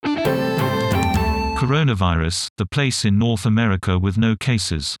Coronavirus, the place in North America with no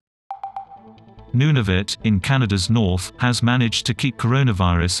cases. Nunavut, in Canada's north, has managed to keep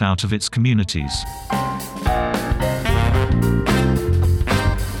coronavirus out of its communities.